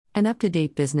An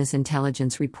up-to-date business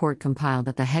intelligence report compiled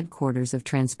at the headquarters of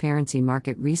Transparency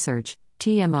Market Research,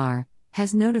 TMR,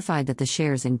 has notified that the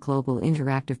shares in global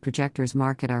interactive projectors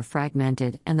market are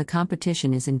fragmented and the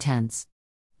competition is intense.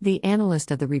 The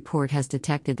analyst of the report has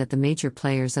detected that the major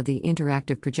players of the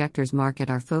interactive projectors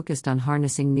market are focused on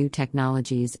harnessing new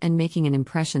technologies and making an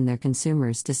impression their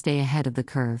consumers to stay ahead of the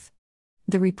curve.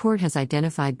 The report has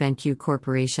identified BenQ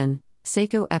Corporation,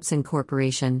 Seiko Epson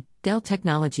Corporation, Dell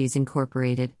Technologies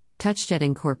Incorporated, TouchJet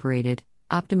Incorporated,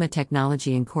 Optima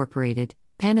Technology Incorporated,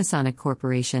 Panasonic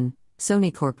Corporation,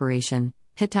 Sony Corporation,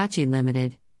 Hitachi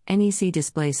Limited, NEC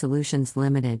Display Solutions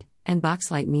Limited, and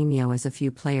Boxlight Mimio as a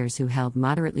few players who held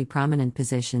moderately prominent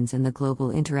positions in the global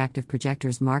interactive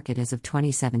projectors market as of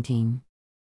 2017.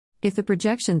 If the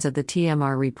projections of the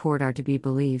TMR report are to be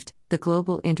believed, the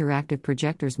global interactive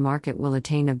projectors market will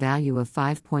attain a value of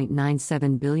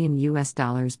 $5.97 billion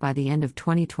by the end of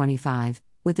 2025,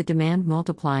 with the demand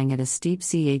multiplying at a steep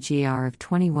CAGR of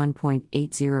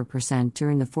 21.80%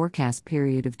 during the forecast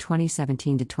period of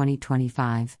 2017 to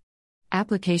 2025.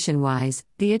 Application-wise,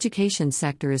 the education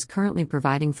sector is currently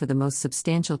providing for the most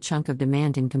substantial chunk of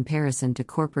demand in comparison to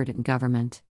corporate and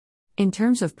government. In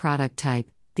terms of product type,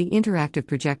 the interactive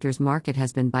projectors market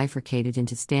has been bifurcated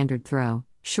into standard throw,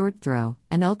 short throw,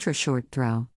 and ultra-short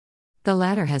throw. The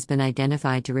latter has been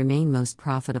identified to remain most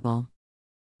profitable.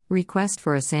 Request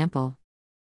for a sample.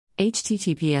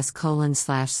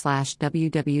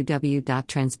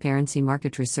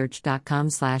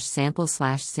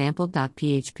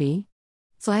 https://www.transparencymarketresearch.com/sample/sample.php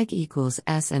Flag equals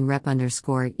S and rep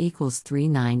underscore equals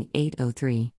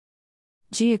 39803.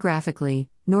 Geographically,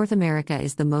 North America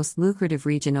is the most lucrative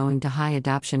region owing to high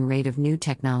adoption rate of new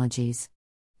technologies.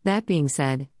 That being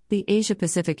said, the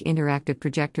Asia-Pacific interactive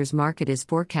projectors market is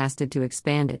forecasted to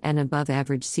expand at an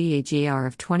above-average CAGR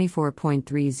of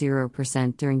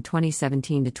 24.30% during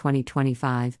 2017 to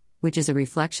 2025, which is a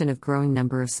reflection of growing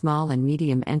number of small and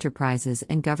medium enterprises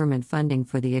and government funding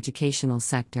for the educational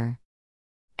sector.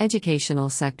 Educational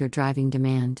sector driving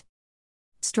demand.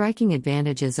 Striking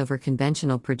advantages over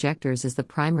conventional projectors is the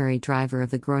primary driver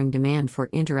of the growing demand for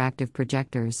interactive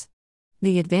projectors.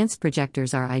 The advanced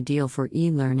projectors are ideal for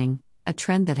e-learning, a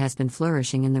trend that has been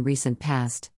flourishing in the recent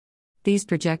past. These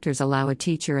projectors allow a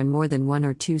teacher and more than one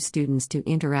or two students to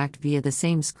interact via the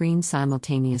same screen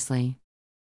simultaneously.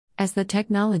 As the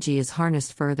technology is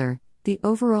harnessed further, the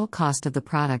overall cost of the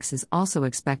products is also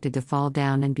expected to fall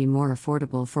down and be more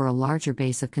affordable for a larger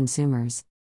base of consumers.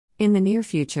 In the near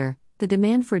future, the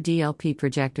demand for DLP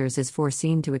projectors is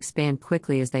foreseen to expand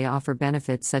quickly as they offer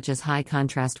benefits such as high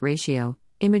contrast ratio,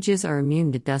 images are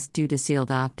immune to dust due to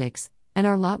sealed optics, and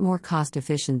are a lot more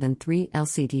cost-efficient than 3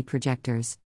 LCD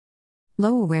projectors.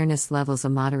 Low awareness levels a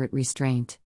moderate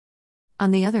restraint.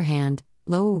 On the other hand,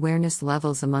 low awareness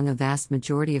levels among a vast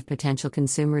majority of potential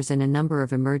consumers in a number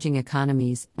of emerging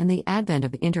economies and the advent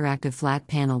of interactive flat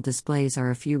panel displays are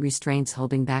a few restraints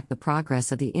holding back the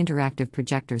progress of the interactive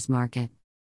projectors market.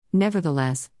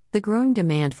 Nevertheless, the growing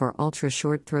demand for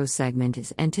ultra-short throw segment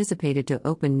is anticipated to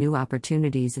open new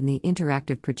opportunities in the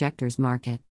interactive projectors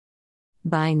market.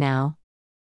 Buy now.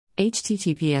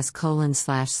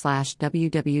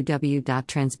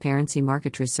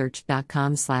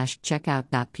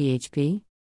 https://www.transparencymarketresearch.com/checkout.php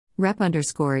Rep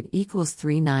underscore it equals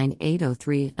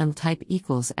 39803 and type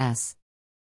equals S.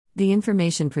 The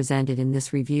information presented in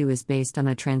this review is based on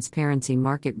a Transparency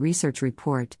Market Research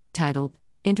report, titled,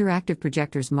 Interactive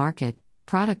Projectors Market,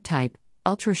 Product Type,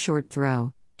 Ultra Short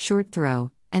Throw,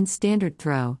 and Standard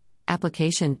Throw,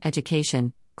 Application,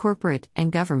 Education, Corporate,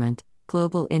 and Government,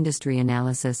 Global Industry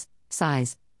Analysis,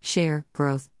 Size, Share,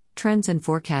 Growth, Trends and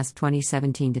Forecast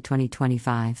 2017 to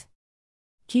 2025.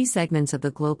 Key segments of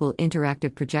the global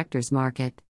interactive projectors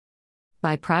market.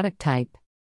 By product type.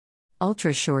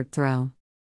 Ultra short throw,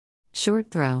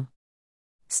 standard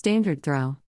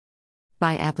throw.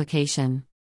 By application.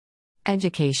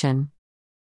 Education,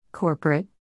 corporate,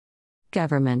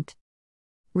 government.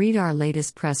 Read our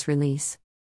latest press release.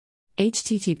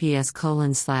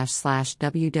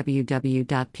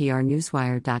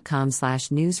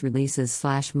 https://www.prnewswire.com/news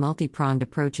releases/ multi-pronged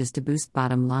approaches to boost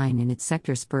bottom line in its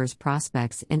sector spurs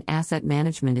prospects in asset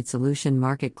management its solution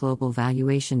market global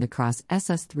valuation across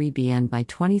SS3BN by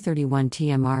 2031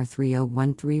 TMR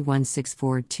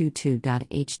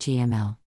 3013164222.html